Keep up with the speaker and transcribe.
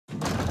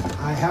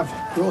have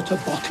brought a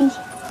bottle,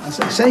 as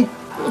they say.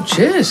 Oh,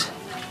 cheers.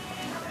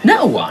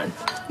 Nettle wine?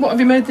 What, have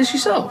you made this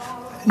yourself?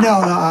 No,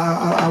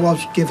 I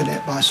was given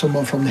it by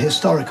someone from the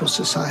Historical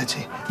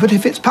Society. But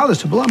if it's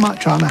palatable, I might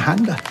try my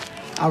hand at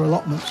our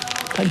allotments.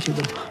 Plenty of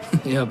them.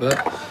 Yeah, but...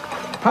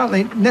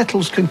 Apparently,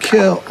 nettles can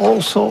cure all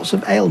sorts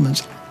of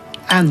ailments,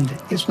 and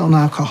it's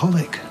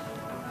non-alcoholic.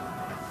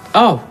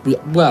 Oh,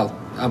 well,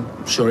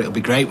 I'm sure it'll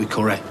be great with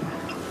curry.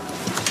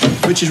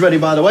 Which is ready,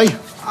 by the way.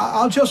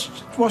 I'll just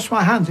wash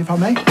my hands, if I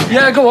may.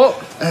 Yeah, go up.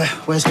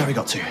 Where's Gary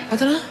got to? I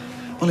don't know.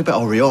 Well, he better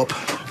hurry up.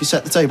 Have you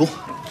set the table?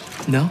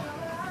 No.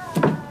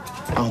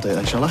 I'll do it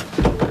then, shall I?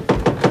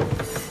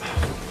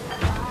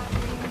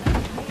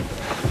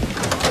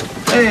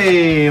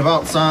 Hey,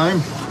 about time.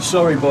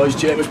 Sorry, boys,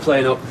 Jake was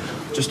playing up.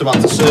 Just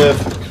about to serve.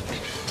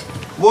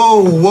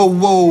 Whoa, whoa,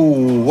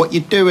 whoa. What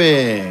you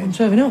doing? I'm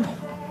serving up.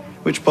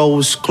 Which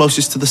bowl's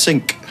closest to the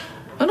sink?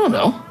 I don't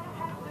know.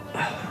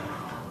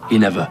 You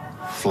never.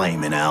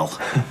 Flaming hell.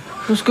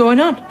 What's going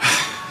on?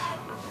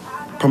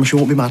 Promise you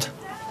won't be mad.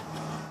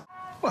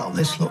 Well,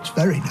 this looks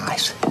very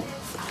nice.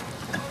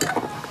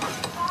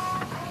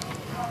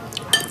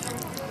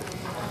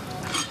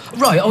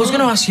 Right, I was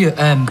going to ask you,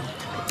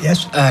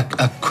 Yes?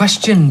 a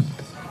question.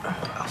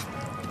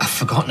 I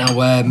forgot now.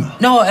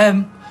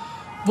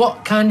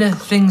 What kind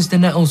of things do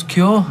nettles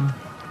cure?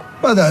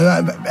 Well, there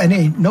are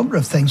any number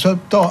of things. I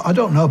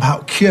don't know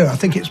about cure. I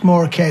think it's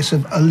more a case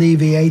of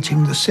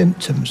alleviating the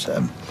symptoms.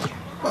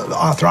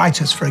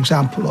 Arthritis, for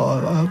example,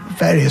 or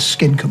various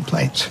skin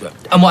complaints.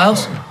 And what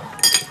else?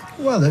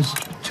 Well, there's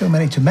too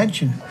many to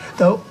mention.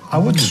 Though, I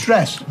would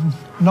stress,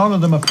 none of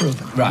them are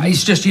proven. Right,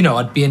 it's just,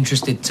 I'd be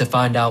interested to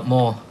find out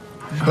more.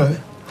 But,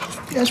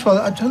 yes, well,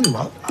 I'll tell you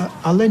what.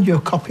 I'll lend you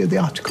a copy of the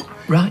article.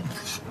 Right.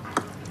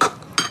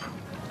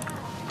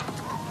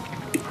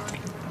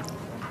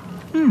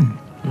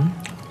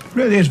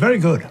 Really is very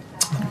good.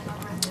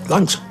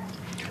 Thanks.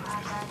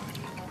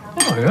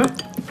 Oh, yeah.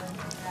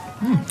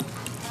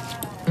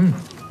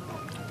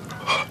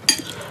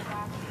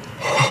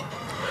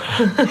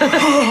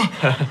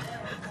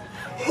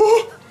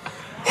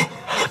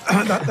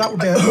 That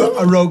would be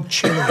a rogue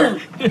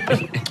chili.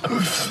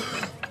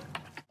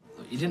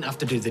 You didn't have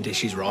to do the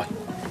dishes, Roy.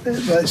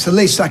 Well, it's the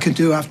least I could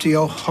do after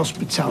your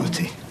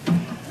hospitality.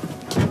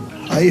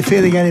 Are you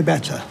feeling any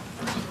better?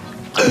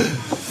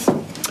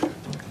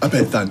 A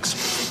bit,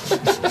 thanks.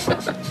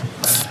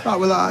 Right,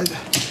 well, I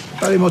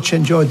very much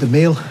enjoyed the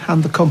meal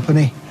and the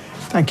company.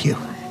 Thank you.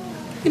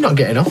 You're not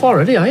getting off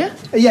already, are you?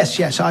 Yes,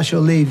 I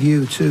shall leave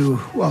you to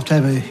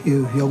whatever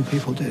you young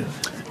people do.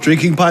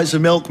 Drinking pints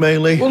of milk,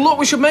 mainly. Well, look,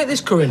 we should make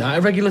this curry night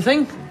a regular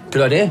thing.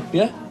 Good idea,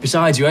 yeah.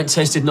 Besides, you ain't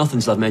tasted nothing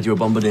till I've made you a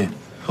bombardier.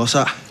 What's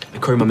that? A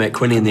curry my mate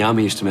Quinny in the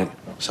army used to make.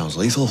 Sounds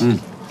lethal.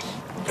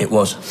 It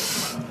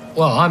was.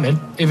 Well, I'm in,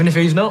 even if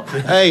he's not.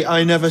 Hey,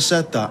 I never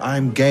said that.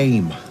 I'm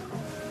game.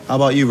 How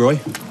about you, Roy?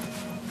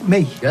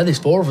 Me? Yeah, there's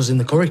 4 of us in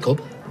the curry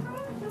club.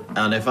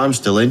 And if I'm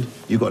still in,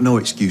 you've got no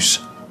excuse.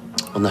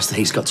 Unless the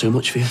heat's got too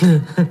much for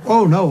you.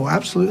 Oh, no,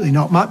 absolutely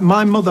not.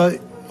 My mother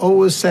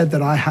always said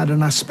that I had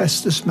an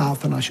asbestos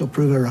mouth, and I shall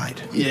prove her right.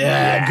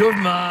 Yeah, good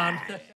man.